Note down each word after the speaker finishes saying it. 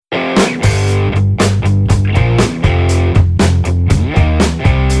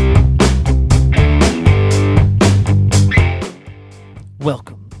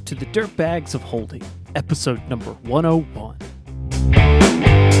Dirtbags of Holding, episode number 101.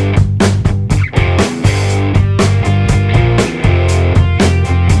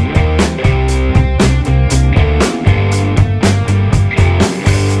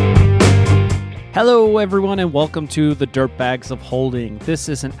 Hello everyone and welcome to the Dirtbags of Holding. This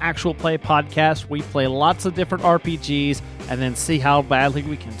is an actual play podcast. We play lots of different RPGs and then see how badly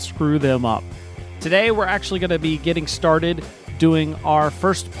we can screw them up. Today we're actually going to be getting started doing our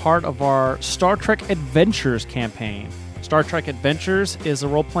first part of our Star Trek Adventures campaign. Star Trek Adventures is a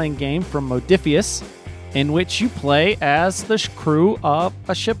role-playing game from Modiphius in which you play as the crew of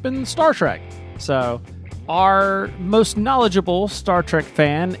a ship in Star Trek. So our most knowledgeable Star Trek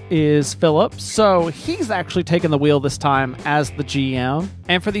fan is Philip, so he's actually taken the wheel this time as the GM.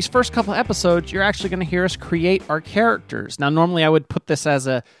 And for these first couple episodes, you're actually going to hear us create our characters. Now, normally I would put this as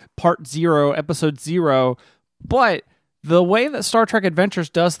a part 0, episode 0, but the way that Star Trek Adventures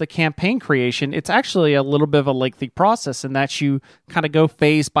does the campaign creation, it's actually a little bit of a lengthy process in that you kind of go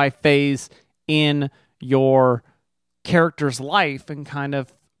phase by phase in your character's life and kind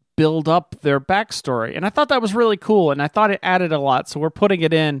of build up their backstory. And I thought that was really cool, and I thought it added a lot, so we're putting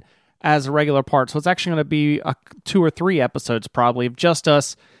it in as a regular part. So it's actually going to be 2 or 3 episodes probably of just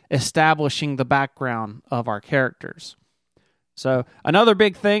us establishing the background of our characters. So another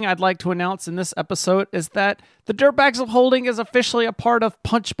big thing I'd like to announce in this episode is that the Dirtbags of Holding is officially a part of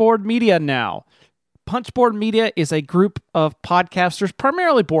Punchboard Media now. Punchboard Media is a group of podcasters,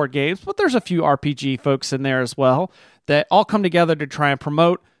 primarily board games, but there's a few RPG folks in there as well, that all come together to try and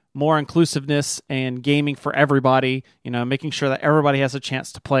promote more inclusiveness and gaming for everybody, making sure that everybody has a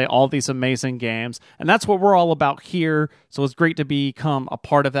chance to play all these amazing games. And that's what we're all about here. So it's great to become a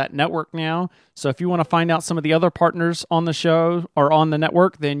part of that network now. So if you want to find out some of the other partners on the show or on the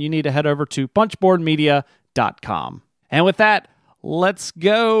network, then you need to head over to punchboardmedia.com. And with that, let's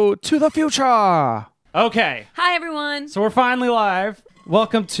go to the future. Okay. Hi, everyone. So we're finally live.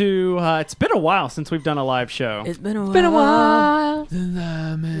 Welcome to, it's been a while since we've done a live show. It's been a while.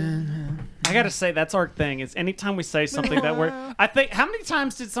 I gotta say, that's our thing, is anytime we say something that we're, I think, how many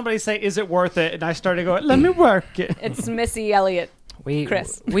times did somebody say, is it worth it? And I started going, let me work it. It's Missy Elliott.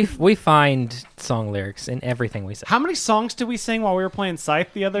 Chris. We find song lyrics in everything we say. How many songs did we sing while we were playing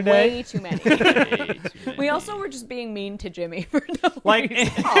Scythe the other day? Way too many. We also were just being mean to Jimmy for no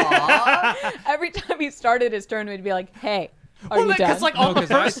reason. Every time he started his turn, we'd be like, hey. Are you done? Because on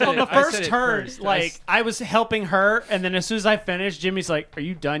the first turn, I was helping her, and then as soon as I finished, Jimmy's like, "Are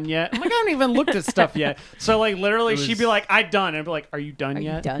you done yet?" I'm like, "I haven't even looked at stuff yet." So literally, she'd be like, "I'm done," and I'd be like, "Are you done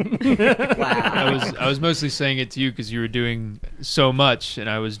yet?" Done? Wow. I was mostly saying it to you because you were doing so much, and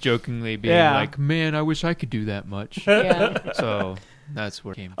I was jokingly being like, "Man, I wish I could do that much." Yeah. So that's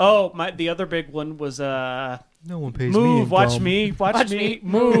where it came. Oh, the other big one was no one pays move. me. Watch me,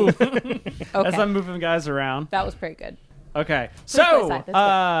 move. Okay. As I'm moving guys around. That was pretty good. Okay, so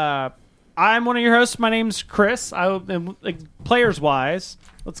I'm one of your hosts. My name's Chris. Players wise,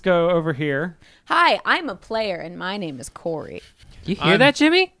 let's go over here. Hi, I'm a player, and my name is Corey. You hear that,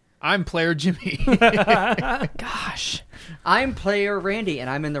 Jimmy? I'm player Jimmy. Gosh. I'm player Randy, and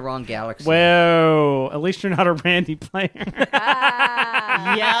I'm in the wrong galaxy. Whoa, at least you're not a Randy player.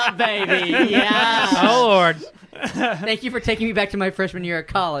 Yeah, baby, yeah. Oh, Lord. Thank you for taking me back to my freshman year at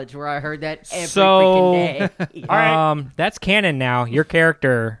college, where I heard that every freaking day. All right. That's canon now. Your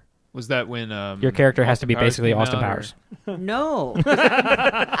character... Was that when... your character has to be basically Austin out, Powers. No.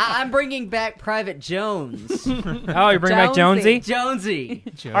 I'm bringing back Private Jones. Oh, you're bringing back Jonesy? Jonesy.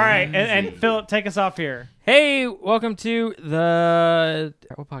 All right, and Philip, take us off here. Hey, welcome to the...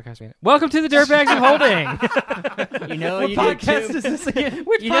 What podcast are we in? Welcome to the Dirtbags of Holding. What podcast is this again?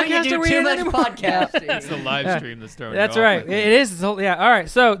 Which podcast you are we do too in much anymore? podcasting. It's the live stream that's throwing That's you off, right. I think. It is. All right.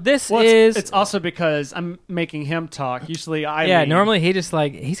 So this is... It's also because I'm making him talk. Usually I lead. Normally he just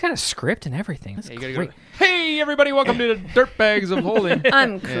he's got a script and everything. That's Yeah, you gotta great. go, hey, everybody, welcome to the Dirtbags of Holding.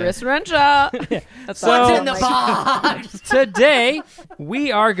 I'm Chris Renshaw. What's in the box? Today,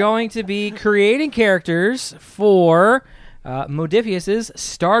 we are going to be creating characters for Modiphius's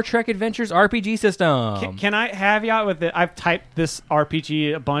Star Trek Adventures RPG system. Can I have you out with it? I've typed this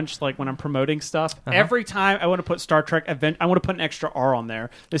RPG a bunch, when I'm promoting stuff. Every time I want to put Star Trek I want to put an extra R on there.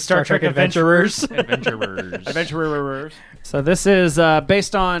 It's Star Trek Adventurers. Adventurers. So this is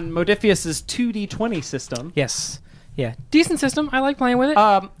based on Modiphius's 2D20 system. Yes. Yeah. Decent system. I like playing with it.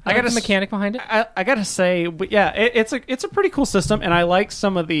 I got the mechanic behind it. I gotta say, it's a pretty cool system, and I like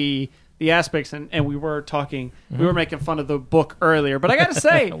some of the aspects, and we were talking, we were making fun of the book earlier, but I gotta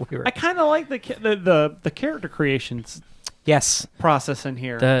say, I kind of like the character creations. Yes. process in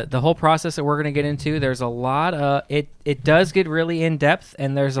here. The whole process that we're going to get into, there's a lot of it does get really in depth,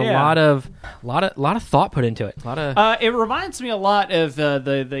 and there's a lot of thought put into it. A lot of it reminds me a lot of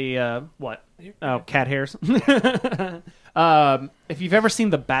the what? Oh, cat hairs. If you've ever seen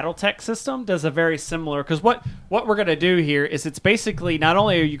the BattleTech system, does a very similar, because what we're going to do here is it's basically not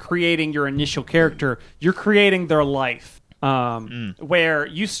only are you creating your initial character, you're creating their life. Where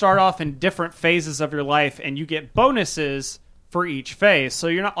you start off in different phases of your life and you get bonuses for each phase. So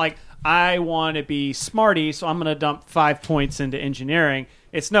you're not like, I want to be smarty, so I'm going to dump 5 points into engineering.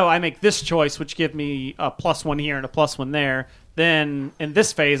 It's no, I make this choice, which give me a +1 here and a +1 there. Then in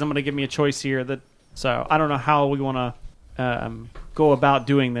this phase, I'm going to give me a choice here. So I don't know how we want to go about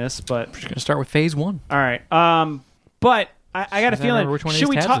doing this, but we're just going to start with phase 1. All right. But I got a feeling. Which one should of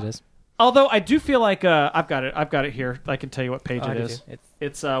we these tabs it is? Although I do feel like I've got it here. I can tell you what page it is.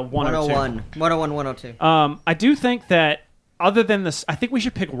 It's 102. 101, 102. I do think that other than this, I think we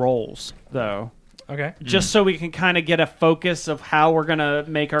should pick roles though. Okay. Just so we can kind of get a focus of how we're gonna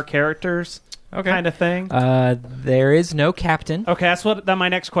make our characters. Okay. Kind of thing. There is no captain. Okay, that's what my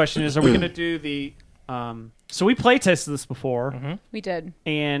next question is. Are we gonna do the? So we play tested this before. Mm-hmm. We did,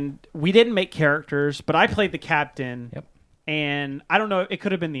 and we didn't make characters, but I played the captain. Yep. And I don't know, it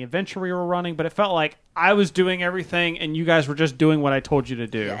could have been the adventure we were running, but it felt like I was doing everything and you guys were just doing what I told you to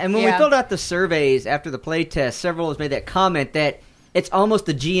do. Yeah, and when we filled out the surveys after the play test, several has made that comment that it's almost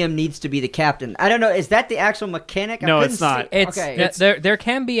the GM needs to be the captain. I don't know, is that the actual mechanic? No, it's not. There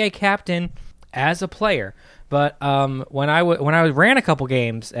can be a captain as a player, but when I ran a couple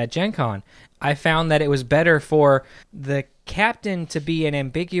games at Gen Con, I found that it was better for the captain to be an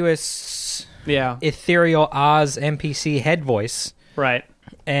ambiguous... ethereal Oz NPC head voice. Right.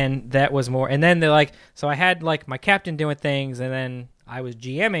 And that was more. And then they're like, so I had like my captain doing things, and then I was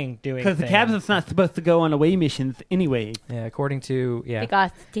GMing doing things. Because the captain's not supposed to go on away missions anyway. Yeah, according to, Because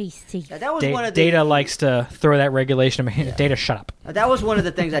Stacy. That was one of the... Data likes to throw that regulation. Data, shut up. That was one of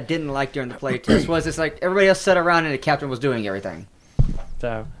the things I didn't like during the play test, was it's like everybody else sat around and the captain was doing everything.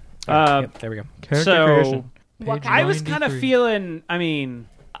 So, there we go. So, I was kind of feeling, I mean...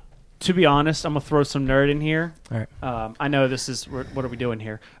 To be honest, I'm gonna throw some nerd in here. All right. I know this is what are we doing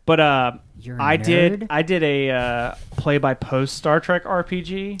here, but I did a play by post Star Trek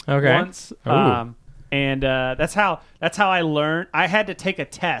RPG once, and that's how I learned. I had to take a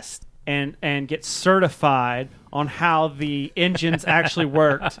test and get certified on how the engines actually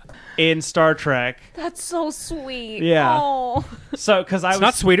worked in Star Trek. That's so sweet. Yeah. Oh. So because it's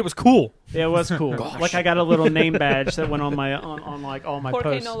not sweet, it was cool. Yeah, it was cool. Like I got a little name badge that went on my on like all my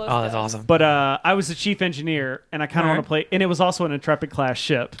posts. Oh, that's awesome. But I was the chief engineer, and I kind of want to play. And it was also an Intrepid class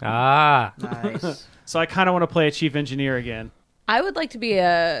ship. Ah, nice. So I kind of want to play a chief engineer again. I would like to be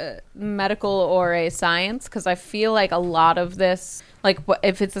a medical or a science, because I feel like a lot of this, like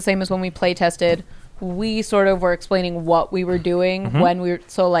if it's the same as when we play tested, we sort of were explaining what we were doing when we were,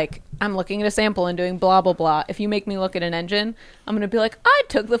 so like I'm looking at a sample and doing blah blah blah. If you make me look at an engine, I'm gonna be like, I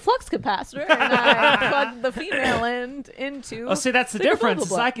took the flux capacitor and I plugged the female end into. Oh, see, that's the difference. Blah,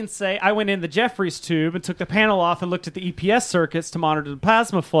 blah, blah. I can say I went in the Jeffries tube and took the panel off and looked at the EPS circuits to monitor the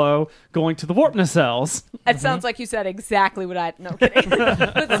plasma flow going to the warp nacelles. It sounds like you said exactly what I. No kidding.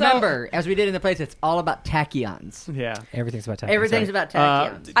 Remember, as we did in the place, it's all about tachyons. Yeah, everything's about tachyons. Everything's about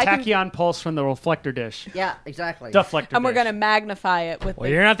tachyons. Tachyon pulse from the reflector dish. Yeah, exactly. Deflector and we're dish. gonna magnify it with. Well,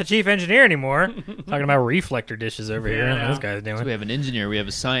 you're not the chief engineer anymore. Talking about reflector dishes over here. I don't know what this guy's doing. So we have an engineer. We have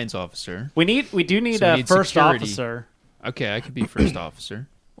a science officer. We do need a first security. officer. Okay, I could be first officer.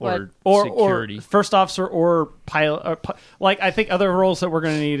 Or security. Or first officer or pilot. Like, I think other roles that we're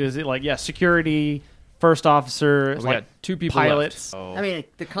going to need is security, first officer. We got 2 people pilots. left. Oh. I mean,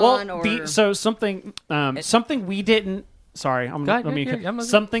 the con something we didn't. Sorry,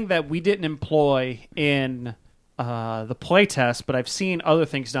 something that we didn't employ in the playtest, but I've seen other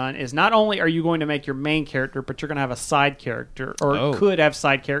things done, is not only are you going to make your main character, but you're going to have a side character, or could have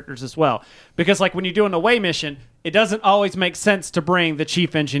side characters as well. Because like when you do an away mission, it doesn't always make sense to bring the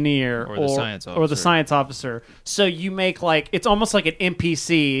chief engineer or the science officer. So you make it's almost like an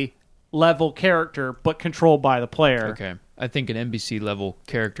NPC level character, but controlled by the player. Okay. I think an NPC level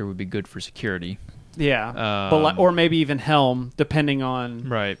character would be good for security. Yeah. Or maybe even Helm, depending on...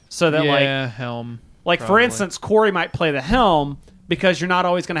 Right. So that Helm... Like, probably. For instance, Corey might play the helm because you're not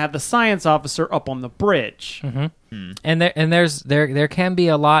always going to have the science officer up on the bridge. Mm-hmm. And there can be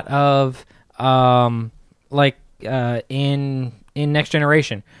a lot of in Next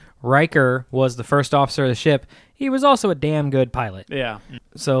Generation, Riker was the first officer of the ship. He was also a damn good pilot. Yeah.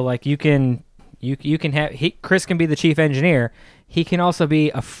 So like you can have Chris can be the chief engineer. He can also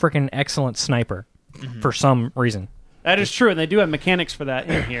be a freaking excellent sniper for some reason. That is true, and they do have mechanics for that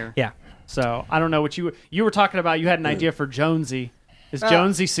in here. Yeah. So I don't know what you were talking about. You had an idea for Jonesy. Is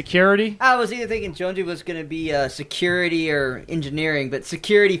Jonesy security? I was either thinking Jonesy was going to be security or engineering, but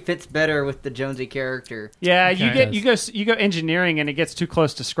security fits better with the Jonesy character. Yeah, you go engineering, and it gets too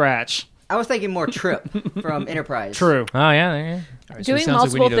close to scratch. I was thinking more Trip from Enterprise. True. Oh yeah. There you go. All right, so it Doing sounds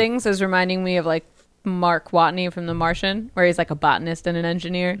like we multiple need things is reminding me of like Mark Watney from The Martian, where he's like a botanist and an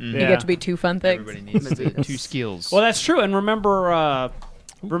engineer. You Yeah. get to be two fun things. Everybody needs the 2 skills. Well, that's true. And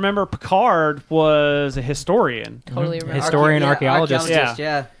remember Picard was a historian. Totally remember. Historian, archaeologist.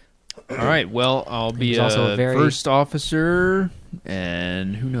 Yeah. All right. Well, I'll be He's also a very- first officer,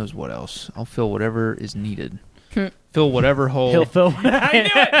 and who knows what else. I'll fill whatever is needed. Fill whatever hole. He'll fill. I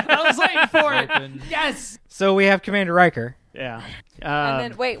knew it. I was waiting for it. Open. Yes. So we have Commander Riker. Yeah. And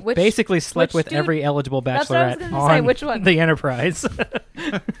then wait, which Basically slept which with dude- every eligible That's what I was bachelorette gonna say, on which one? the Enterprise.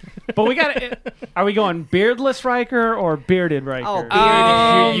 But we got to. Are we going beardless Riker or bearded Riker? Oh,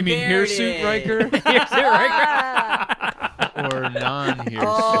 bearded. You mean Bearded. hirsute Riker or non-hirsute?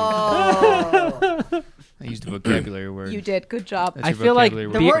 Oh. I used a vocabulary word. You did. Good job. That's I your feel like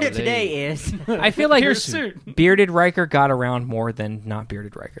vocabulary The word word of today is... I feel like Hirsute. bearded Riker got around more than not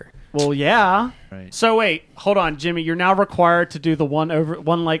bearded Riker. Well, yeah. Right. So wait, hold on, Jimmy. You're now required to do the one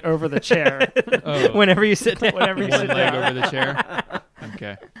leg over the chair. Oh, Whenever you sit down. Whenever you one sit leg down. over the chair.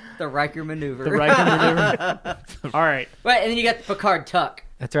 Okay. the Riker maneuver. The Riker maneuver. All right. Right, and then you got the Picard tuck.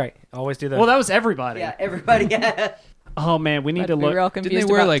 That's right. Always do that. Well, that was everybody. Yeah, everybody. Yeah. Oh man, we need to I'd be real look. confused Didn't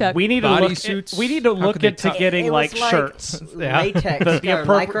they wear about like tech. We need to body look. suits? We need to How look could they into tuck? getting It like was shirts. latex The or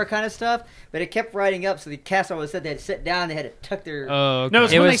appropriate- lycra kind of stuff, but it kept riding up, so the cast always said they had to sit down, they had to tuck their... Oh, okay. No,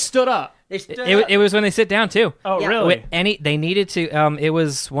 it's It when they was- stood up. they stood it was when they sit down too. Oh, Yeah. really? They needed to. It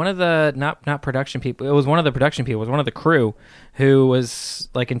was one of the not production people. It was one of the production people. It was one of the crew who was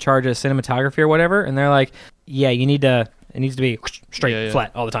like in charge of cinematography or whatever. And they're like, "Yeah, you need to. It needs to be straight, Yeah, yeah.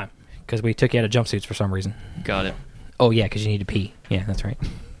 flat all the time because we took you out of jumpsuits for some reason." Got it. Oh yeah, because you need to pee. Yeah, that's right.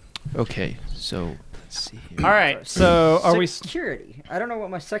 Okay, so let's see here. All right. So are we? Security. I don't know what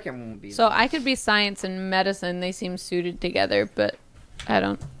my second one would be. So I could be science and medicine. They seem suited together, but I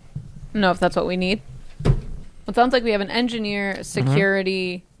don't know if that's what we need. It sounds like we have an engineer,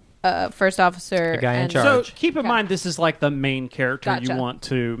 security, first officer, The guy in and charge. So keep in Okay. mind, this is like the main character Gotcha. you want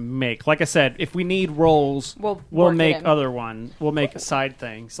to make. Like I said, if we need roles, We'll we'll work it make in. other one. We'll make side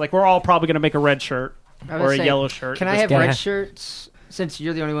things. Like we're all probably going to make a red shirt I was or a saying, yellow shirt. Can I Just- have Yeah. red shirts? Since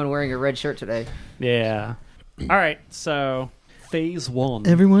you're the only one wearing a red shirt today. Yeah. All right. So phase 1.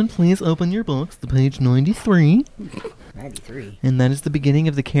 Everyone, please open your books to page 93, 93. and that is the beginning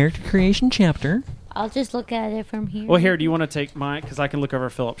of the character creation chapter. I'll just look at it from here. Well, here, do you want to take mine? Because I can look over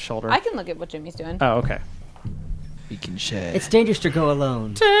Philip's shoulder. I can look at what Jimmy's doing. Oh, okay. We can share. It's dangerous to go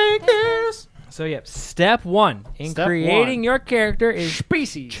alone. Take this. So yep, step one in Step creating one. your character is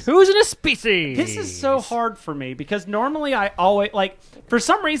Species. choosing a species. This is so hard for me because normally I always, like, for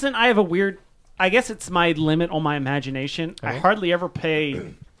some reason I have a weird, I guess it's my limit on my imagination. I Okay. hardly ever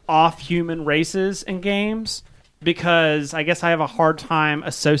play off-human races in games because I guess I have a hard time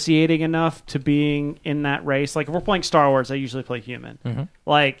associating enough to being in that race. Like, if we're playing Star Wars, I usually play human. Mm-hmm.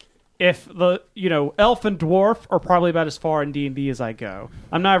 Like, if the, elf and dwarf are probably about as far in D&D as I go.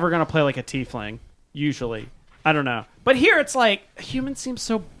 I'm not ever going to play like a tiefling, usually. I don't know. But here it's like, humans seem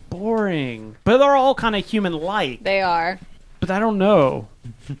so boring. But they're all kind of human-like. They are. But I don't know.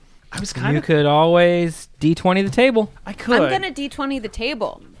 I was kind You of... could always D20 the table. I could. I'm gonna D20 the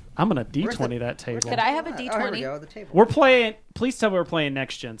table. I'm gonna D20 that table. Could I have a Oh, here we D20? go, the table. We're playing... Please tell me we're playing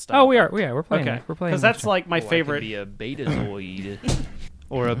next-gen stuff. Oh, we are. Yeah, we're playing. Okay. We're playing. Because that's next like my I could favorite... be a Betazoid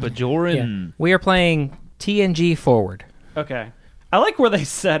or a gen. Bajoran. Yeah. We are playing TNG forward. Okay. I like where they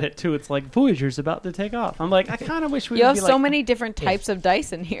said it, too. It's like, Voyager's about to take off. I'm like, I kind of wish we You would have be so like... many different types of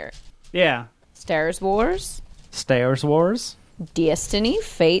dice in here. Yeah. Stars Wars, Stars Wars. Destiny,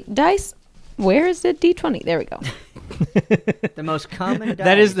 Fate dice. Where is the D20? There we go. The most common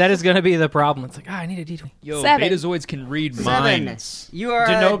That is going to be the problem. It's like, I need a D20. Yo, 7. Betazoids can read 7. minds. You are...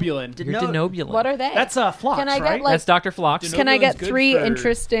 Denobulin. You're Denobulin. What are they? That's Phlox, Can I get, right? like- That's Dr. Phlox. Can I get Denobulin's good 3 for-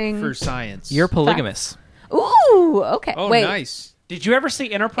 interesting... for science? You're polygamous. Ooh, okay. Oh, Wait, nice. Did you ever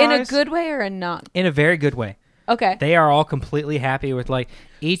see Enterprise? in a good way or a not? In a very good way. Okay. They are all completely happy with like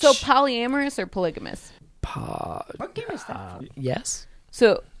each. So polyamorous or polygamous? What game is that? Yes.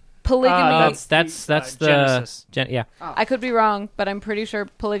 So polygamy. That's the Genesis. yeah. I could be wrong, but I'm pretty sure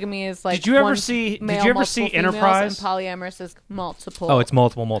polygamy is like. Did you ever one see- did male, you ever multiple see females, Enterprise? And polyamorous is multiple. Oh, it's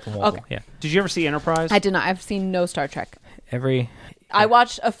multiple. Okay. Yeah. Did you ever see Enterprise? I did not. I've seen no Star Trek. Every I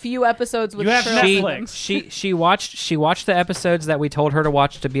watched a few episodes with You have Trill. Netflix. she watched the episodes that we told her to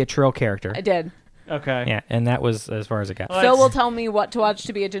watch to be a Trill character. I did. Okay. Yeah, and that was as far as it got. Well, Phil will tell me what to watch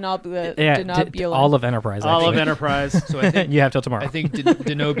to be a denobulin. All of Enterprise. All of actually. Enterprise. So I think You have till tomorrow. I think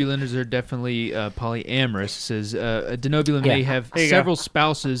denobulins are definitely polyamorous. It says a denobulin may have There you several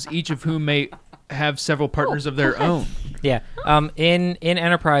spouses, each of whom may have several partners of their own. Yeah. In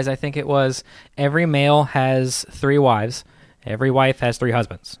Enterprise, I think it was every male has 3 wives. Every wife has 3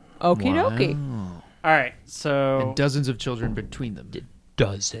 husbands. Okie dokie. All right. So And dozens of children between them.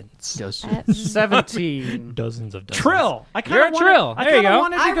 Dozens. 17. Dozens of dozens. Trill. You're a Trill. There you go.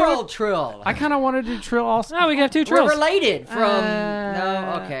 I rolled Trill. I kind of wanted to do Trill also. Oh, we got 2 We're Trills. related from...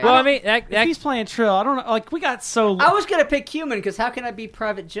 no, okay. Well, I mean, If he's playing Trill, I don't know. Like, we got so... I was going to pick human, because how can I be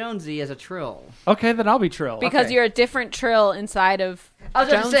Private Jonesy as a Trill? Okay, then I'll be Trill. Because Okay. you're a different Trill inside of I was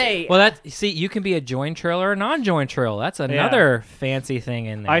going to Jonesy. say... well, see, you can be a joined Trill or a non-joined Trill. That's another fancy thing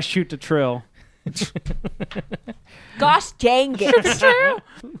in there. I shoot the Trill. Gosh dang it.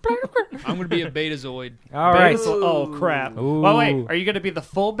 I'm going to be a betazoid. All right. Oh, crap. Ooh. Well, wait. Are you going to be the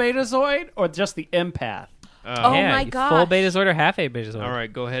full Betazoid or just the empath? Oh Yeah, my Full gosh. Betazoid or half a Betazoid. All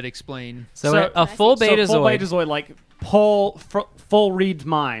right, go ahead, explain. So, a full Betazoid. So full Betazoid, like, full reads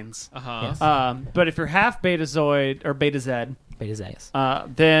minds. Uh-huh. Yes. But if you're half Betazoid or Beta Z, Beta Z, yes.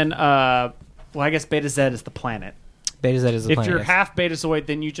 then, well, I guess Beta Z is the planet. Beta Z is the If planet. you're yes. half Betazoid,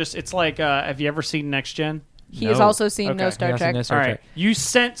 then you just, it's like, have you ever seen Next Gen? He has No. also seen Okay. no He Star also Trek. knows Star All right. Trek. You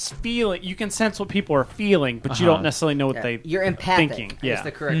sense feeling. You can sense what people are feeling, but you don't necessarily know what they You're empathic thinking. is Yeah.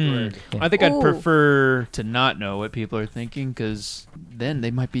 the correct word. I think I'd Ooh. prefer to not know what people are thinking, because then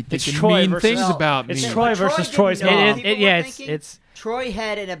they might be It's thinking Troy mean versus- things No, about it's me. Troy But versus didn't Troy's know mom. what It is, people it, yeah, were it's, thinking. it's Troy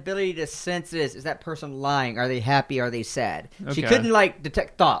had an ability to sense this. Is that person lying? Are they happy? Are they sad? She Okay. couldn't, like,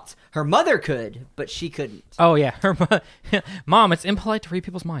 detect thoughts. Her mother could, but she couldn't. oh yeah, Mom, it's impolite to read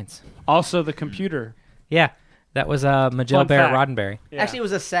people's minds. Also, the computer. Yeah, that was Majel Fun Barrett fact. Roddenberry. Yeah. Actually, it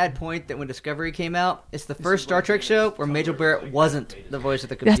was a sad point that when Discovery came out, it's the first Star Trek show where Majel Barrett wasn't the voice of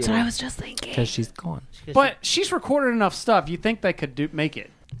the computer. That's what I was just thinking. Because she's gone. But she's recorded enough stuff. You think they could make it?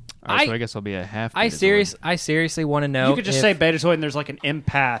 All right, so I- I guess I'll be a half. I seriously want to know. You could just if- say Betazoid, and there's like an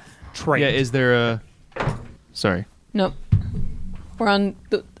empath trait. Yeah, is there a? Sorry. Nope. We're on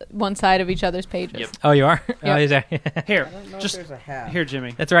one side of each other's pages. Yep. Oh, you are. Oh, Yep. is that- Here, I don't know just if there's a half. here,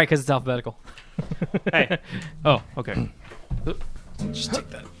 Jimmy. That's right, because it's alphabetical. Hey, Oh, okay.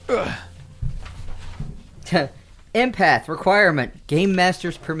 Empath requirement. Game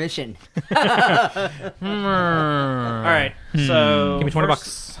master's permission. all right. So Give me 20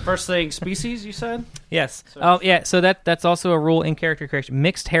 First thing, species. You said. Yes. Yeah. So that's also a rule in character creation.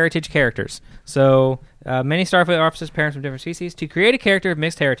 Mixed heritage characters. So many Starfleet officers, parents from different species. To create a character of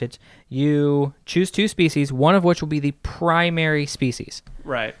mixed heritage, you choose 2 species, one of which will be the primary species.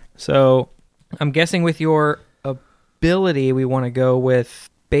 Right. So I'm guessing with your ability, we want to go with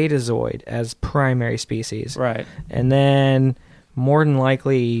Betazoid as primary species, Right. and then more than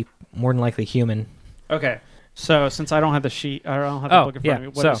likely human. Okay. So since I don't have the sheet, I don't have the Oh, book in yeah, front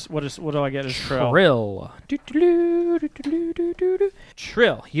of me. so- What do I get as Trill? Trill.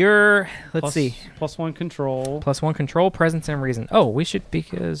 Trill. You're, let's Plus- see, +1 control. +1 control, presence, and reason. Oh, we should,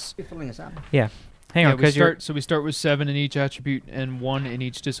 because You're filling this out. hang Yeah, on, we because you're. start with 7 in each attribute and 1 in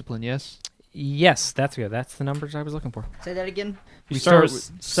each discipline. Yes. Yes, that's good. That's the numbers I was looking for. Say that again. We start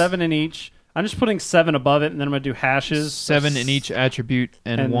with 7 in each. I'm just putting 7 above it, and then I'm going to do hashes. 7 in each attribute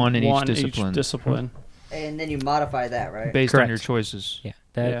and 1 in each discipline, And then you modify that, right? based on Correct. your choices. Yeah,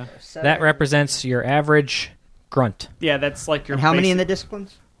 Yeah. that represents your average grunt. Yeah, that's like your. And how many in basic- the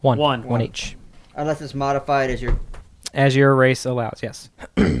disciplines? One One. each, Unless it's modified as your... as your race allows. Yes.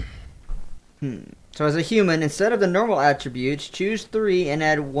 So as a human, instead of the normal attributes, choose 3 and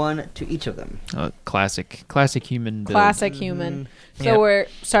add 1 to each of them. Classic human build. Classic human. So Yep. we're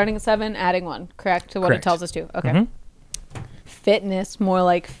starting at 7, adding 1, correct? To what Correct. it tells us to. Okay. Mhm. Fitness, more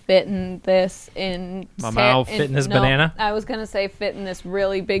like fitting this in... My mouth. Fitting this no, banana? I was going to say fitting this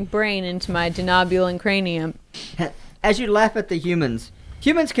really big brain into my denobulin cranium. As you laugh at the humans,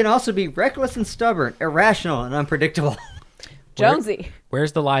 humans can also be reckless and stubborn, irrational and unpredictable. Jonesy.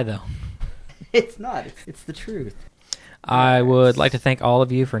 Where's the lie, though? It's not. It's the truth. I would like to thank all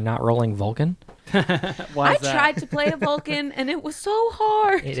of you for not rolling Vulcan. Why I is that? tried to play a Vulcan, and it was so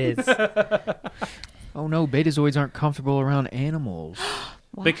hard. It is. Oh no, Betazoids aren't comfortable around animals.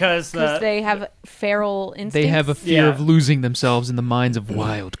 Because Because they have feral instincts. They have a fear Yeah. of losing themselves in the minds of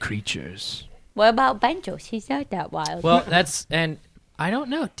wild creatures. What about Banjo? She's not that wild. Well, and I don't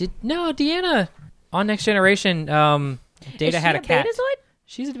know. Deanna on Next Generation, Data Is she had a cat. Betazoid?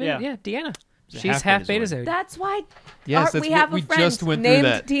 She's a Yeah. Deanna. She's half Betazoid. That's why. Yes, we have we a friend just went through named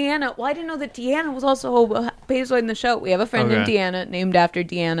that. Deanna. Well, I didn't know that Deanna was also a Betazoid in the show. We have a friend named Okay. Deanna, named after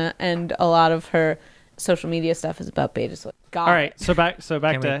Deanna, and a lot of her social media stuff is about Betazoid. All right, so back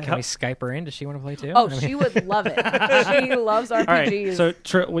Can to we Skype her in? Does she want to play too? Oh, I mean- she would love it. She loves RPGs. All right,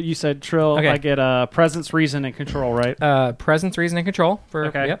 so what you said, Trill. Okay. I get presence, reason, and control, right? Presence, reason, and control for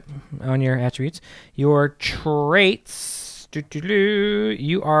Okay. on your attributes. Your traits.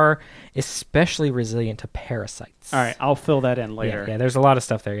 You are especially resilient to parasites. All right, I'll fill that in later. Yeah, there's a lot of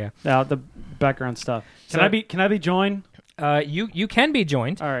stuff there. Yeah. Now the background stuff. Can So- I be joined? You can be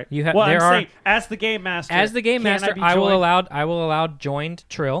joined. All right. You have. Well, there I'm are saying as the game master. as the game can master. be I will joined? allow joined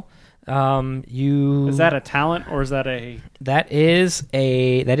Trill. You Is that a talent or is that a? that is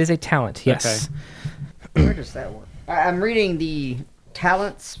a talent? Yes. Where does that work? I'm reading the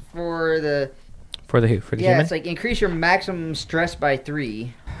talents for the. For the Yeah, human. it's like increase your maximum stress by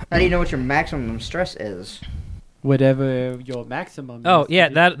 3. How do you know what your maximum stress is? Whatever your maximum. Oh is. yeah,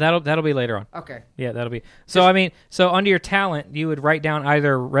 that'll be later on. Okay. Yeah, that'll be. So I mean, so under your talent, you would write down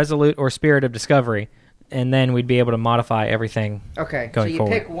either resolute or spirit of discovery, and then we'd be able to modify everything. Okay. Going so you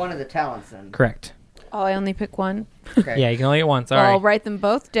forward. pick one of the talents then. Correct. Oh, I only pick one. Okay. Yeah, you can only get one. Well, I'll Sorry. write them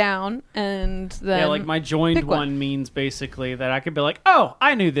both down, and then Yeah, like my joined pick one. one means basically that I could be like, oh,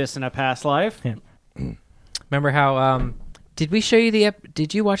 I knew this in a past life. Yeah. Remember how? Did we show you the?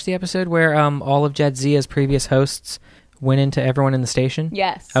 Did you watch the episode where all of Jadzia's previous hosts went into everyone in the station?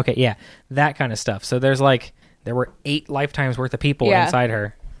 Yes. Okay, yeah, that kind of stuff. So there were 8 lifetimes worth of people Yeah. inside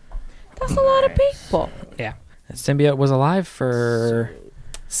her. That's a lot of people. Yeah, that symbiote was alive for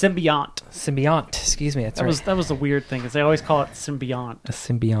Symbiont. symbiont. Excuse me, that's right. That was a weird thing because they always call it symbiont. A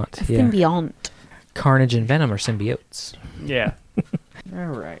symbiont. A Yeah. symbiont. Carnage and Venom are symbiotes. Yeah. All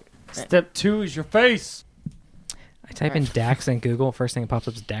right. Step 2 is your face. I type in Dax in Google. First thing that pops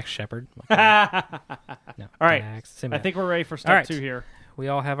up is Dax Shepard. All No, right. Dax, I symbiote. think we're ready for All step right. 2 here. We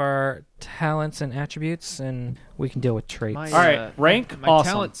all have our talents and attributes, and we can deal with traits. My, All right, rank, My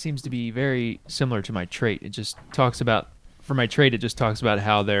awesome. talent seems to be very similar to my trait. It just talks about, for my trait, it just talks about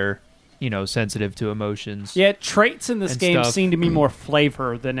how they're, sensitive to emotions. Yeah, traits in this And game stuff. seem to be more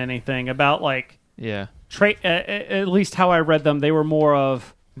flavor than anything. About like Yeah. trait, at least how I read them, they were more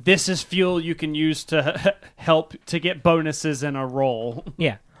of this is fuel you can use to help to get bonuses in a roll.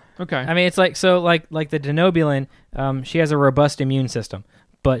 Yeah. Okay. I mean, it's like the Denobulin. She has a robust immune system,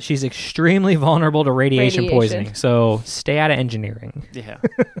 but she's extremely vulnerable to radiation poisoning. So stay out of engineering. Yeah,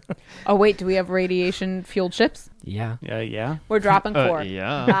 Oh wait, do we have radiation fueled ships? Yeah. yeah. We're dropping 4.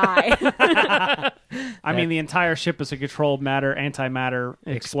 yeah. Bye. I mean, the entire ship is a controlled matter antimatter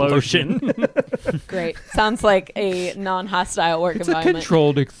explosion. Great. Sounds like a non-hostile work It's a environment.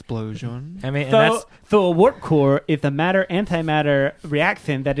 controlled explosion. I mean, and So a warp core is a matter antimatter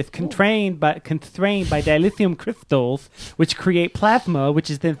reaction that is constrained by dilithium crystals, which create plasma, which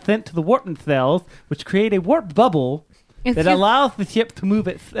is then sent to the warp cells, which create a warp bubble that Excuse- allows the ship to move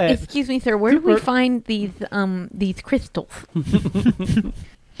its. Excuse me, sir. Where do we super- find these crystals?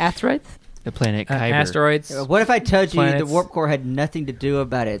 Asteroids? The planet Kyber. asteroids. What if I told you the planets. warp core had nothing to do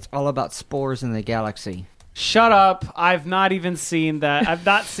about it? It's all about spores in the galaxy. Shut up! I've not even seen that. I've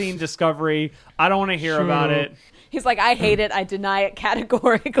not seen Discovery. I don't want to hear about it. He's like, I hate it. I deny it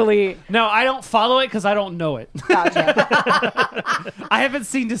categorically. No, I don't follow it because I don't know it. Gotcha. I haven't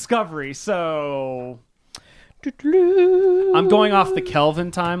seen Discovery, so I'm going off the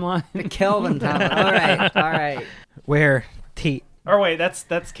Kelvin timeline. The Kelvin time. All right. Where the Or wait, that's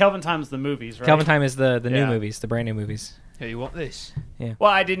Kelvin time's the movies, right? Kelvin time is the new Yeah. movies, the brand new movies. Hey, you want this? Well,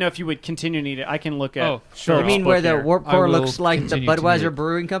 I didn't know if you would continue to need it. I can look at. Oh, sure. You mean book where the here. warp I core will looks like the continue to need Budweiser it.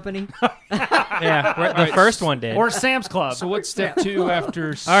 Brewing Company? Yeah, where the first one did. or Sam's Club. So what's step 2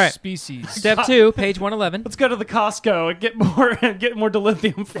 after All right. species? Step 2, page 111. Let's go to the Costco and get more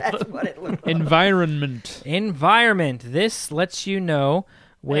dilithium. That's what it looks like. Environment. Environment. This lets you know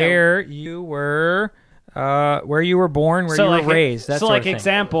where you were born, where you were raised. That so sort like of thing.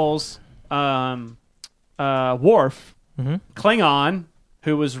 examples, Worf, Mhm. Klingon,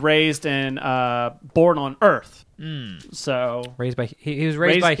 who was raised in born on Earth. Mm. So Raised by he was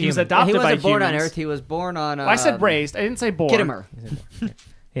raised by he was humans. adopted He by wasn't born on humans. Earth. He was born on. Well, I said raised. I didn't say born. Kittimer. Yeah,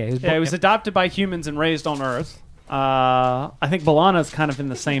 he was, Yeah, he was adopted by humans and raised on Earth. I think Balana's kind of in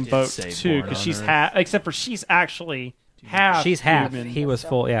the same boat say too, born because on she's Earth. half. Except for she's actually half. She's half. human. He was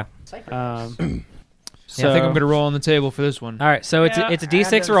full. Yeah. So I think I'm going to roll on the table for this one. All right. So it's Yeah, a I've done D6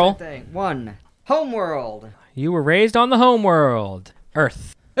 the same roll. thing. 1. Homeworld. You were raised on the home world,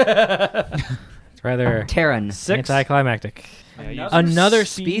 Earth. It's rather Terran. 6. anticlimactic. Yeah, Another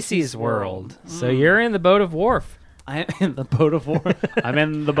species world. So you're in the boat of Worf. I'm in the boat of war. I'm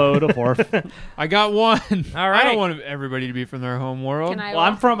in the boat of war. I got one. All right. I don't want everybody to be from their home world. Can I? Well,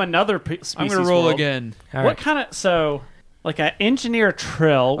 I'm from another species. I'm going to roll world. again. All What right. kind of like an engineer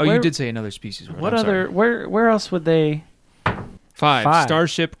trill? Oh, where, you did say another species world. What I'm other? sorry. Where else would they? Five.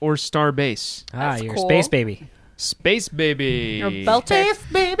 Starship or starbase. That's You're cool. a space baby. Space baby. You're a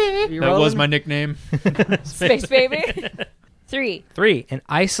belter. baby. That was my nickname. Space baby. 3. 3, an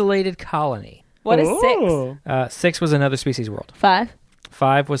isolated colony. What is 6? Ooh. 6 was another species world. 5.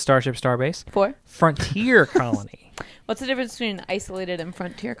 5 was Starship Starbase. 4. Frontier colony. What's the difference between isolated and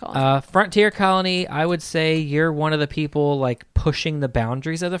frontier colony? Frontier colony, I would say you're one of the people like pushing the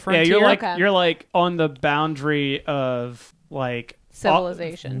boundaries of the frontier. Yeah, Okay. you're like on the boundary of like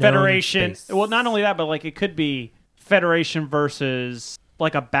Civilization. Federation. Known space. Well, not only that, but like it could be Federation versus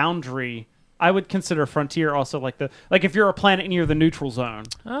like a boundary. I would consider frontier also like if you're a planet near the neutral zone.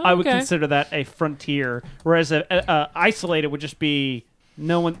 Oh, I would okay. consider that a frontier, whereas a isolated would just be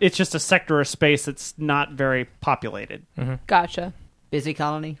no one. It's just a sector of space that's not very populated. Gotcha. Busy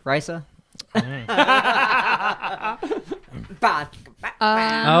colony, Risa.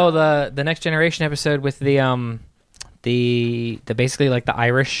 Oh, the Next Generation episode with the basically like the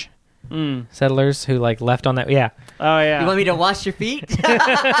Irish settlers who like left on that. Yeah. Oh yeah. You want me to wash your feet?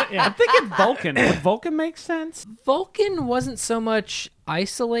 I'm thinking Vulcan. Would Vulcan make sense? Vulcan wasn't so much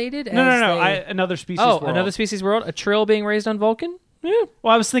isolated as No. they- Another species. Oh, world. another species world? A trill being raised on Vulcan? Yeah.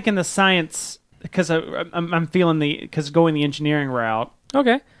 Well, I was thinking the science because I'm feeling because going the engineering route.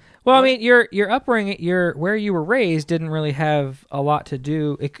 Okay. Well, I mean, your upbringing, where you were raised didn't really have a lot to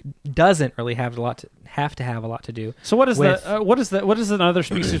do. It doesn't really have a lot to do. So what is with- what does another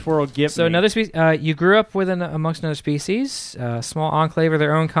species world give So me? another species, you grew up amongst another species, a small enclave of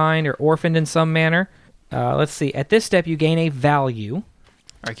their own kind, or orphaned in some manner. Let's see. At this step, you gain a value.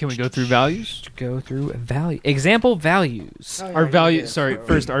 All right, can we go through values? Go through value. Example values. Our values. Sorry,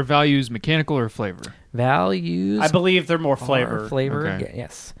 first, our values mechanical or flavor? Values. I believe they're more are flavor. Flavor. Okay. Yeah,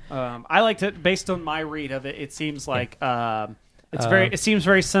 yes. I liked it based on my read of it. It seems like it seems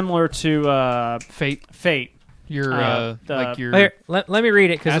very similar to Fate. Fate. Your the- your. Here, let me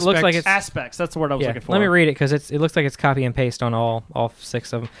read it because it looks like it's Aspects. That's the word I was yeah, looking for. let me read it because it looks like it's copy and paste on all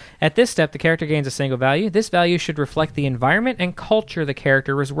 6 of them. At this step, the character gains a single value. This value should reflect the environment and culture the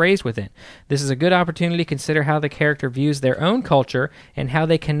character was raised within. This is a good opportunity to consider how the character views their own culture and how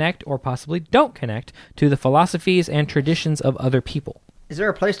they connect or possibly don't connect to the philosophies and traditions of other people. Is there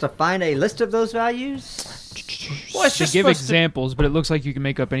a place to find a list of those values? Well, it's To just give supposed examples, but it looks like you can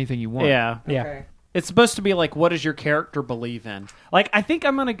make up anything you want. Yeah. Yeah. Okay. It's supposed to be like, what does your character believe in? Like, I think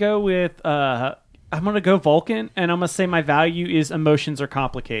I'm gonna go with I'm gonna go Vulcan, and I'm gonna say my value is emotions are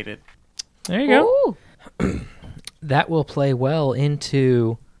complicated. There you go. Ooh. That will play well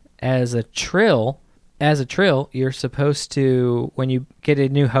into as a trill. As a trill, you're supposed to, when you get a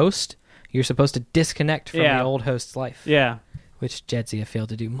new host, you're supposed to disconnect from Yeah. the old host's life. Yeah. Which Jedzia failed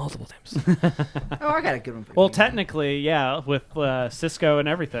to do multiple times. Oh, I got a good one for you. Well, technically, yeah, with Cisco and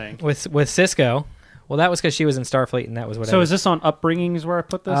everything. with Cisco, well, that was because she was in Starfleet, and that was what. So is this on upbringings where I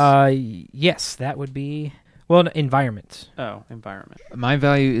put this? Yes, that would be environment. Oh, environment. My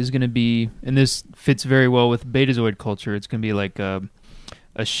value is going to be, and this fits very well with Betazoid culture. It's going to be like a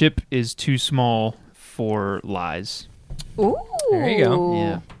ship is too small for lies. Ooh. There you go.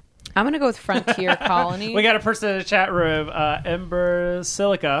 Yeah. I'm going to go with frontier colony. We got a person in the chat room, Ember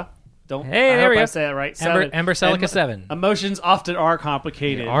Silica. Hey, I there hope we I go. say that right. Ember Celica And 7. Emotions often are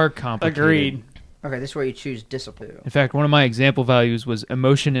complicated. They are complicated. Agreed. Okay, this is where you choose discipline. In fact, one of my example values was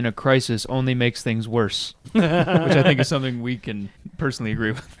emotion in a crisis only makes things worse, which I think is something we can personally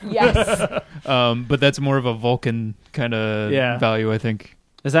agree with. Yes. But that's more of a Vulcan kind of value, I think.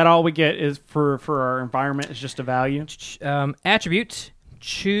 Is that all we get is for our environment is just a value? Attribute: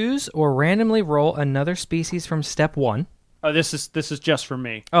 choose or randomly roll another species from step 1. Oh, this is just for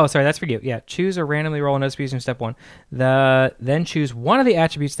me. Oh, sorry, that's for you. Yeah, choose or randomly roll another species from step 1. Then choose one of the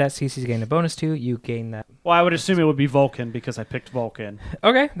attributes that species gain a bonus to. You gain that. Well, I would assume it would be Vulcan because I picked Vulcan.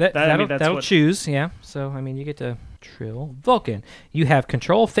 Okay, I that'll, mean, that's that'll what- choose. Yeah. So I mean, you get to trill Vulcan. You have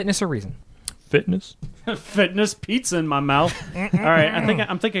control, fitness, or reason. Fitness. Fitness pizza in my mouth. All right,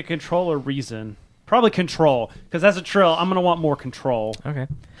 I'm thinking control or reason. Probably control because as a trill, I'm gonna want more control. Okay.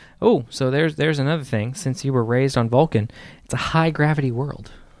 Oh, so there's another thing. Since you were raised on Vulcan, it's a high gravity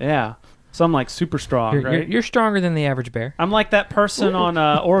world. Yeah, so I'm like super strong, right? You're stronger than the average bear. I'm like that person on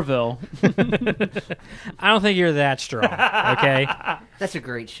Orville. I don't think you're that strong. Okay. That's a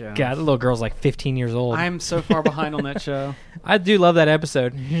great show. God, the little girl's like 15 years old. I'm so far behind on that show. I do love that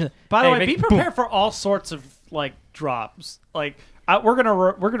episode. By the Hey, way, Vic- be prepared for all sorts of like drops. Like we're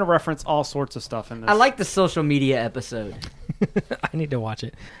gonna reference all sorts of stuff in this. I like the social media episode. I need to watch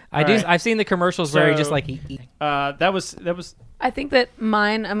it. All right. I've seen the commercials where he just like eat. That was. I think that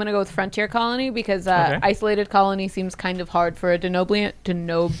mine, I'm going to go with Frontier Colony because Isolated Colony seems kind of hard for a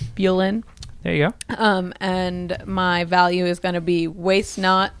Denobulan. There you go. And my value is going to be waste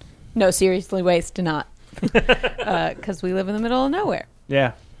not. No, seriously, waste not. Because we live in the middle of nowhere.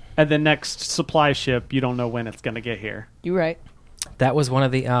 Yeah. And the next supply ship, you don't know when it's going to get here. You're right. That was one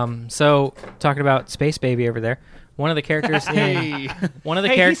of the so talking about Space Baby over there. One of the characters one of the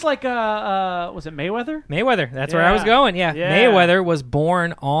characters he's like was it Mayweather? Mayweather. That's where I was going. Yeah. Mayweather was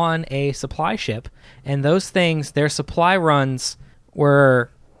born on a supply ship, and those things, their supply runs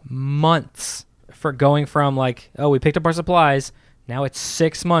were months for going from like, oh, we picked up our supplies. Now it's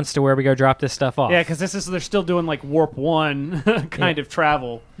 6 months to where we go drop this stuff off. Yeah, because they're still doing like Warp 1 kind of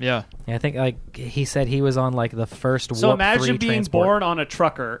travel. Yeah. I think like he said he was on like the first So Warp imagine 3 being transport. born on a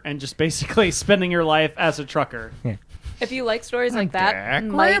trucker and just basically spending your life as a trucker. Yeah. If you like stories like Jack that,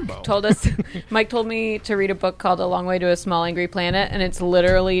 Rambo. Mike told me to read a book called A Long Way to a Small Angry Planet, and it's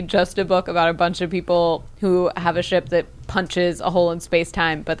literally just a book about a bunch of people who have a ship that punches a hole in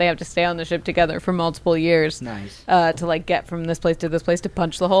space-time, but they have to stay on the ship together for multiple years. Nice. To like get from this place to this place to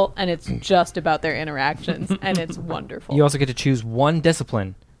punch the hole, and it's just about their interactions, and it's wonderful. You also get to choose one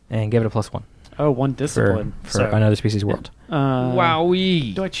discipline and give it a +1 Oh, one discipline. for another species world.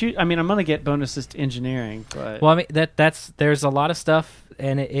 Wowee. Do I choose? I mean, I'm going to get bonuses to engineering, but Well, I mean that's there's a lot of stuff,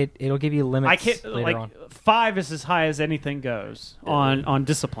 and it'll give you limits. I can't. later Like on. 5 is as high as anything goes on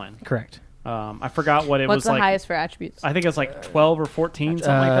discipline. Correct. I forgot what it What's was the like. highest for attributes? I think it's like 12 or 14, something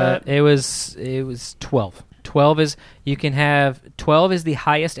like that. It was 12. 12 is you can have 12 is the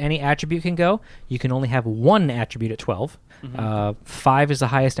highest any attribute can go. You can only have one attribute at 12. 5 is the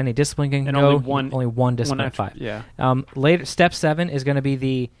highest any discipline can And go. only one discipline at attribute, 5. yeah. Later, step 7 is going to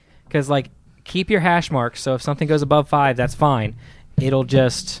be because like keep your hash marks. So if something goes above 5, that's fine.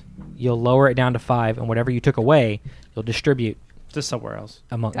 You'll lower it down to 5, and whatever you took away, you'll distribute Just somewhere else.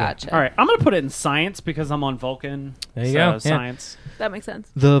 among. Gotcha. All right, I'm going to put it in science because I'm on Vulcan. There you go, yeah. Science. That makes sense.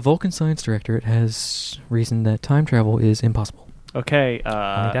 The Vulcan Science Directorate has reasoned that time travel is impossible. Okay.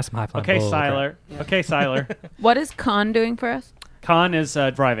 I think that's my flying okay, bull. Siler. Okay, Siler. What is Con doing for us? Con is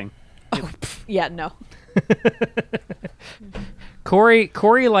driving. Yeah, no. Corey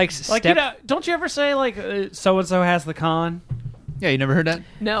likes Like, step. don't you ever say like so and so has the con? Yeah, you never heard that?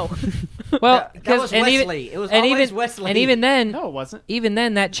 No. Well, That was and Wesley. It was and always even, Wesley. And even then, No, it wasn't. even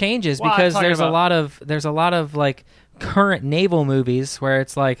then that changes Well, I'm because talking there's a about- lot of like current naval movies where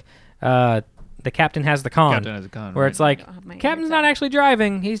it's like the captain has the con. Captain has a con, Where right. it's like Oh, my captain's ears not out. actually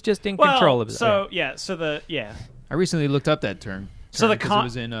driving; he's just in control of it. So Yeah. I recently looked up that term. So the 'cause con- it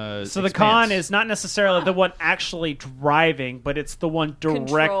was in, So the Expanse. con is not necessarily the one actually driving, but it's the one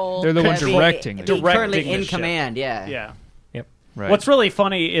Control. They're the one Be- directing. be the- Directing currently the in ship. command. Yeah. Yeah. Right. What's really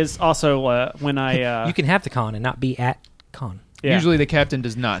funny is also when I you can have the con and not be at con. yeah. Usually the captain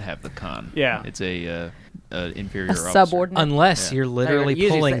does not have the con. Yeah. It's a inferior A officer. subordinate. Unless Yeah. you're literally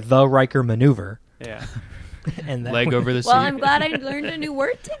Usually pulling say- the Riker maneuver, yeah. and that Leg over the seat. Well, I'm glad I learned a new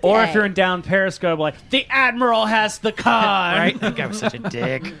word today. Or if you're in down Periscope, like the admiral has the con. right? That guy was such a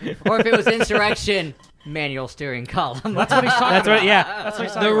dick. Or if it was insurrection, manual steering column. That's what he's talking That's about. what. Yeah, That's what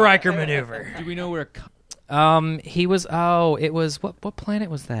he's the talking about. Riker maneuver. Do we know where... He was. Oh, it was what planet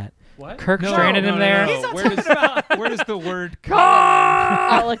was that? What? Kirk stranded him there. No. Where does the word con?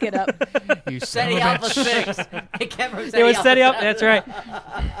 I'll look it up. You son SETI of a Alpha bitch. 6. It came from It was SETI Alpha. 7. That's right.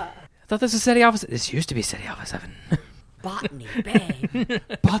 I thought this was SETI Alpha. This used to be SETI Alpha 7. Botany Bay.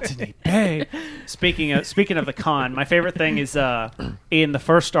 Botany Bay. Speaking of the con, my favorite thing is in the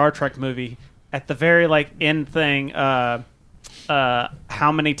first Star Trek movie, at the very end thing,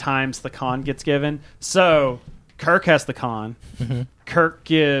 how many times the con gets given. So Kirk has the con. Mm-hmm. Kirk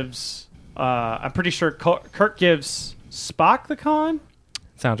gives. I'm pretty sure Kirk gives Spock the con,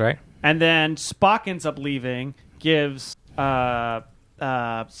 Sounds right. and then Spock ends up leaving. Gives.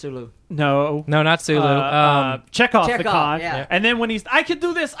 Sulu. No. No, not Sulu. Chekhov the Chekhov, con, yeah. and then when he's I can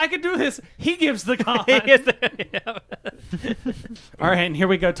do this, he gives the con. All right, and here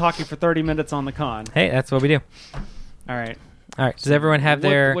we go talking for 30 minutes on the con. Hey, that's what we do. All right, All right. Does everyone have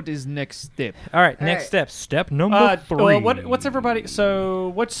their? What is next step? All right. All Next right. step. Step number 3. well, what's everybody? So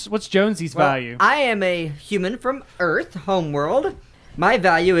what's Jonesy's Well, value? I am a human from Earth, homeworld. My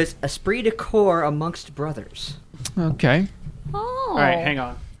value is esprit de corps amongst brothers. Okay. Oh. All right, hang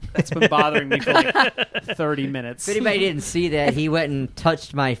on. That's been bothering me for 30 minutes. If anybody didn't see that, he went and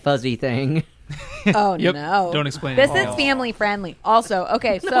touched my fuzzy thing. Oh, Yep. no. Don't explain This it. is family friendly. Also,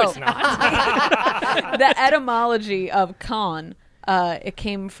 okay, so the etymology of con It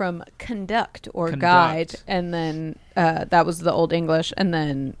came from conduct or Conduct. guide, and then that was the Old English, and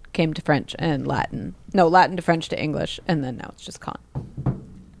then came to French and Latin. No, Latin to French to English, and then now it's just con.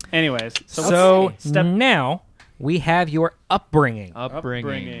 Anyways, So step now we have your upbringing.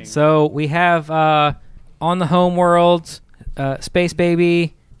 Upbringing. So we have on the home world, Space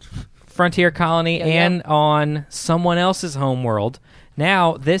Baby, Frontier Colony, Yep. and on someone else's home world.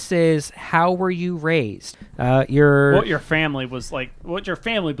 Now this is how were you raised? what your family was like. What your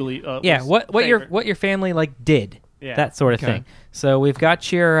family believe. Yeah, was what your favorite. family like did. Yeah. That sort of Okay. thing. So we've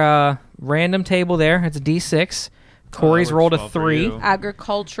got your random table there. It's a D6. Corey's works rolled a well for 3. you.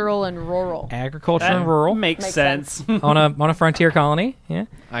 Agricultural and rural. Agriculture That and rural makes Makes sense. on a frontier colony. Yeah.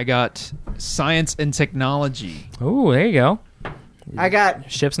 I got science and technology. Ooh, there you go. I got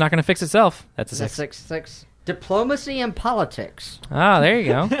Ship's not going to fix itself. That's a 6. 6. Diplomacy and politics. Ah, there you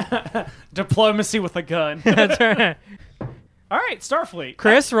go. Diplomacy with a gun. That's right. All right, Starfleet.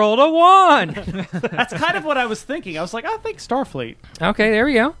 Chris rolled a 1. That's kind of what I was thinking. I was like, I think Starfleet. Okay, there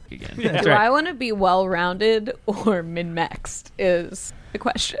we go. Again. That's Do right. I want to be well-rounded or min-maxed is the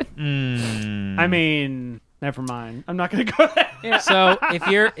question. I mean, never mind. I'm not going to go there. So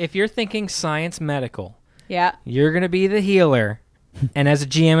if you're thinking science medical, Yeah. you're going to be the healer. And as a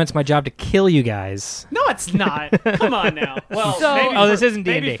GM, it's my job to kill you guys. No, it's not. Come on now. Well, So- maybe Oh, for- this isn't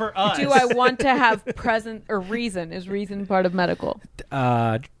maybe D&D. for us. Do I want to have present or reason? Is reason part of medical?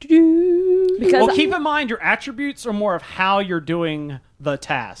 Because Because Well, keep in mind your attributes are more of how you're doing the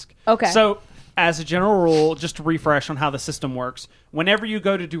task. Okay. So, as a general rule, just to refresh on how the system works, whenever you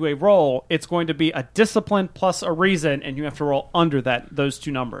go to do a roll, it's going to be a discipline plus a reason, and you have to roll under those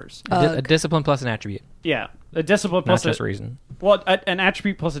two numbers. a discipline plus an attribute, Yeah, a discipline not plus just reason. well, an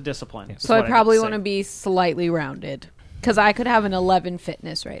attribute plus a discipline. is so I what probably meant want to say. be slightly rounded because I could have an 11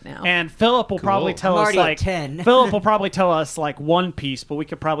 fitness right now. And Philip will probably tell I'm us already at like 10. Philip will probably tell us like one piece, but we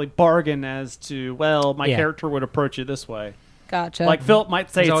could probably bargain as to my Yeah. character would approach it this way. Gotcha. Like Philip might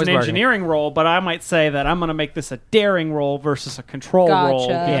say He's it's always an bargaining. engineering role, but I might say that I'm going to make this a daring role versus a control role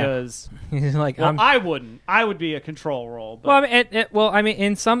Gotcha. because He's like, well, I wouldn't. I would be a control role. But well, I mean,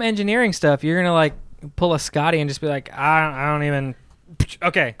 in some engineering stuff, you're gonna like pull a Scotty and just be like, I don't even.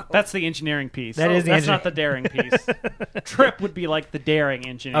 Okay, that's the engineering piece. That is the That's engineering- not the daring piece. Trip would be like the daring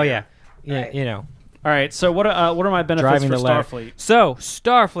engineer. oh yeah, you know, All right. So what are my benefits driving for the ladder. Starfleet? So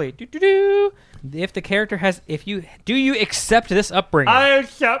Starfleet, doo-doo-doo. If the character has, do you accept this upbringing? I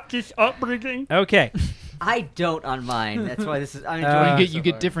accept this upbringing. Okay, I don't on mine. That's why this is. I'm Uh, enjoying You it get so you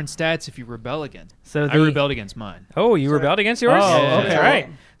get far. different stats if you rebel against. so I rebelled against mine. Oh, you rebelled against yours? Oh, okay. That's right.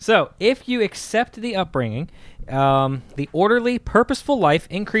 So, if you accept the upbringing, the orderly, purposeful life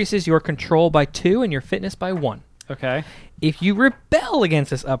increases your control by 2 and your fitness by 1. Okay. If you rebel against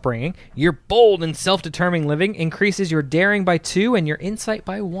this upbringing, your bold and self-determining living increases your daring by 2 and your insight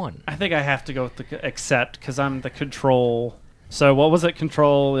by 1. I think I have to go with the accept because I'm the control. So what was it?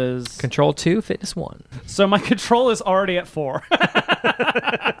 Control is Control 2, fitness 1. So my control is already at 4.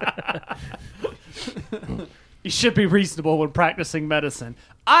 You should be reasonable when practicing medicine.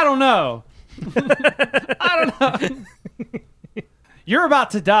 I don't know. I don't know. You're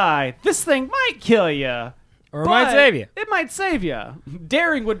about to die. This thing might kill you. Or it might save you. It might save you.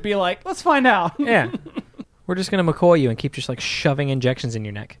 Daring would be like, let's find out. Yeah. We're just going to McCoy you and keep just like shoving injections in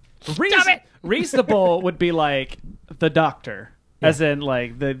your neck. Reasonable would be like the doctor, as in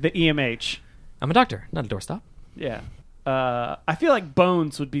like the EMH. I'm a doctor, not a doorstop. Yeah. I feel like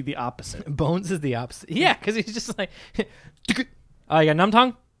Bones would be the opposite. Bones is the opposite. Yeah, because he's just like, oh, you got numb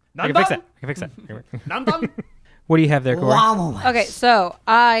tongue? I can Numb fix tongue? that. I can fix that. Num num. What do you have there, Corey? Okay, so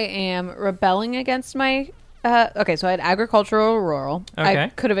I am rebelling against my. Okay, so I had agricultural rural. Okay. I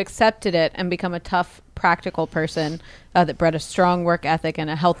could have accepted it and become a tough, practical person that bred a strong work ethic and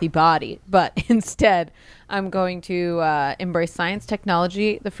a healthy body. But instead, I'm going to embrace science,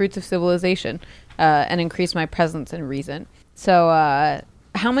 technology, the fruits of civilization, and increase my presence and reason. So,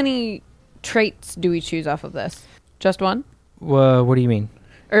 how many traits do we choose off of this? Just one? What do you mean?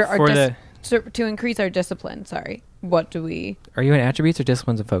 Or For to increase our discipline, sorry. What do we... Are you in attributes or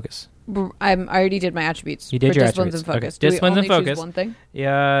disciplines and focus? I already did my attributes. You did for your disciplines attributes. and focus. Okay. Do Disciplines we and only choose focus. one thing?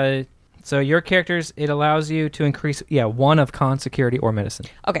 Yeah. So your characters, it allows you to increase, 1 of con, security, or medicine.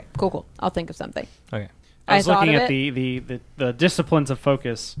 Okay, cool. I'll think of something. Okay. I was thought looking of at it. the disciplines of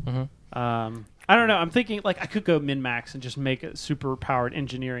focus. Mm-hmm. I don't know. I'm thinking like I could go min max and just make a super powered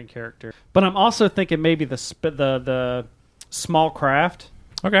engineering character, but I'm also thinking maybe the small craft,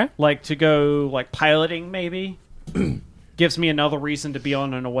 Okay. like to go like piloting maybe, gives me another reason to be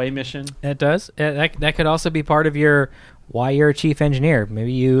on an away mission. It does. That could also be part of your why you're a chief engineer.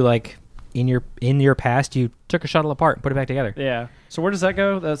 Maybe you like in your past you took a shuttle apart and put it back together. Yeah. So where does that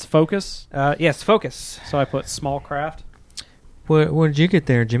go? That's focus? Yes, focus. So I put small craft. What did you get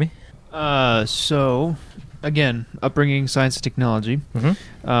there, Jimmy? So, again, upbringing, science, and technology.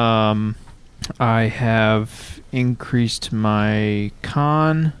 Mm-hmm. I have increased my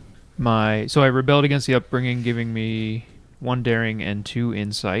con. So I rebelled against the upbringing, giving me 1 daring and 2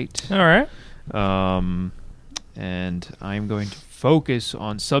 insight. All right. And I'm going to focus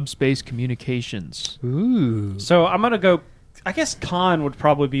on subspace communications. Ooh. So I'm going to go, I guess con would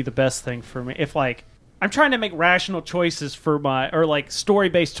probably be the best thing for me. If like, I'm trying to make rational choices for or like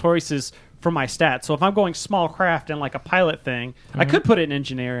story-based choices for my stats. So if I'm going small craft and like a pilot thing, I could put it in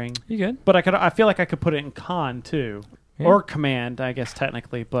engineering. You good? But I feel like I could put it in con too. Yeah. Or command, I guess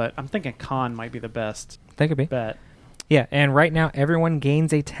technically, but I'm thinking con might be the best That could be. bet. Yeah, and right now everyone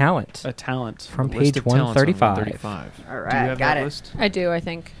gains a talent A talent. from List page of talents on 135. All Do you right, have got that it. list? I do, I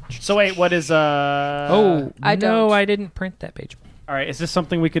think. So wait, what is Oh, I no, don't. I didn't print that page. All right, is this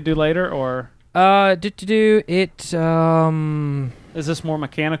something we could do later or Do it is this more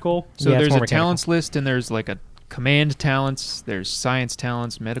mechanical? So Yeah, it's there's more a mechanical. talents list, and there's like a command talents, there's science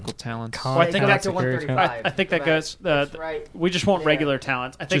talents, medical talents. Con- Well, I think Go back that's to 135. I think that goes That's right. we just want there. regular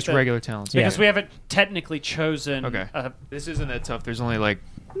talents. I think Just that- regular talents. Yeah. because we haven't technically chosen Okay. This isn't that tough. There's only like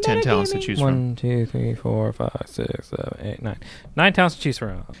 10 talents to choose from. 1, 2, 3, 4, 5, 6, 7, 8, 9. 9 talents to choose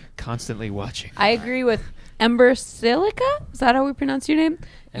from. Constantly watching. I agree with Ember Silica. Is that how we pronounce your name?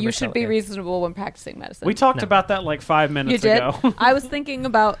 Ember You should be Silica. reasonable when practicing medicine. We talked No. about that like 5 You minutes did? ago. I was thinking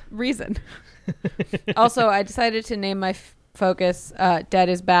about reason. Also, I decided to name my focus dead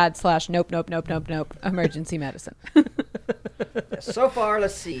is bad / nope, nope, nope, nope, nope, emergency medicine. So far,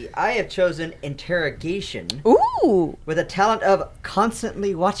 let's see. I have chosen interrogation Ooh. with a talent of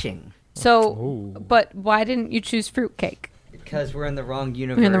constantly watching So, Ooh. but why didn't you choose fruitcake? because we're in the wrong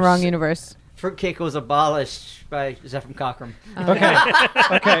universe. We're in the wrong universe. Fruitcake was abolished by Zephram Cochrane. Okay.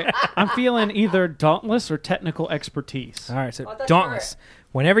 Okay. I'm feeling either dauntless or technical expertise. All right, so Oh, that's Dauntless.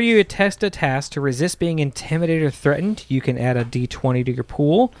 Whenever you test a task to resist being intimidated or threatened, you can add a d20 to your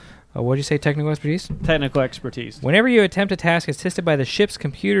pool. What did you say, technical expertise? Technical expertise. Whenever you attempt a task assisted by the ship's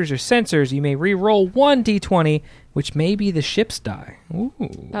computers or sensors, you may re-roll 1 d20, which may be the ship's die. Ooh.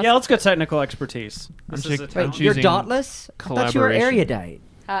 Yeah, let's go technical expertise. This I'm is chick- a I'm talent. choosing You're dauntless? I thought you were collaboration. erudite.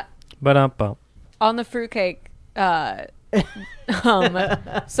 Ba-dum-bum. On the fruitcake,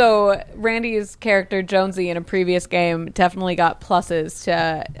 so Randy's character Jonesy in a previous game definitely got pluses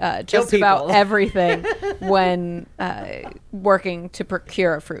to Kill just about people. everything when working to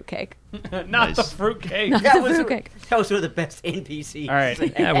procure a fruitcake. Not Nice. the fruitcake. Not That the was, fruitcake. that was one of the best NPCs. All right.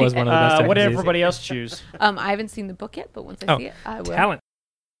 That was one of the best. What did techniques. everybody else choose? I haven't seen the book yet, but once I Oh, see it, I will. Talent.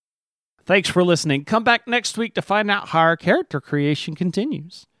 Thanks for listening. Come back next week to find out how our character creation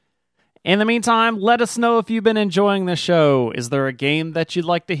continues. In the meantime, let us know if you've been enjoying the show. Is there a game that you'd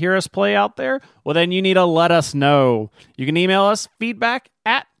like to hear us play out there? Well, then you need to let us know. You can email us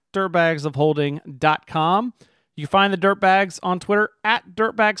feedback@dirtbagsofholding.com. You can find the Dirtbags on Twitter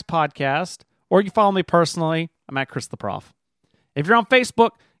 @DirtbagsPodcast, or you can follow me personally. I'm at Chris the Prof. If you're on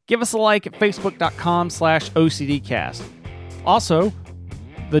Facebook, give us a like at facebook.com/OCDcast. Also,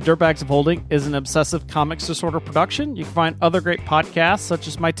 The Dirtbags of Holding is an obsessive comics disorder production. You can find other great podcasts, such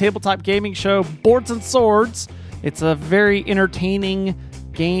as my tabletop gaming show, Boards and Swords. It's a very entertaining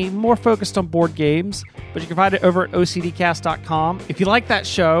game, more focused on board games, but you can find it over at OCDcast.com. If you like that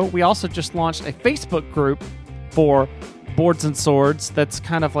show, we also just launched a Facebook group for Boards and Swords that's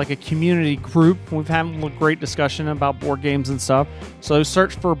kind of like a community group. We've had a great discussion about board games and stuff. So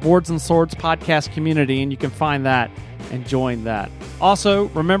search for Boards and Swords Podcast Community, and you can find that and join that. Also,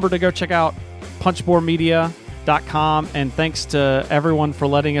 remember to go check out punchboardmedia.com, and thanks to everyone for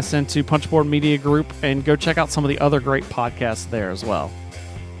letting us into Punchboard Media Group, and go check out some of the other great podcasts there as well.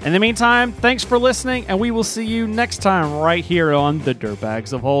 In the meantime, thanks for listening, and we will see you next time right here on the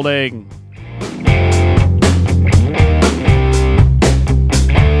Dirtbags of Holding.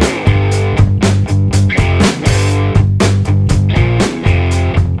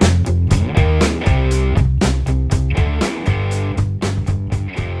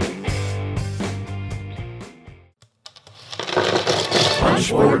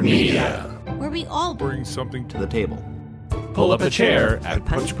 Punchboard Media. Where we all Bring something to the table. Pull up a chair At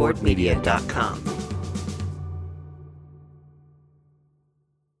punchboardmedia.com.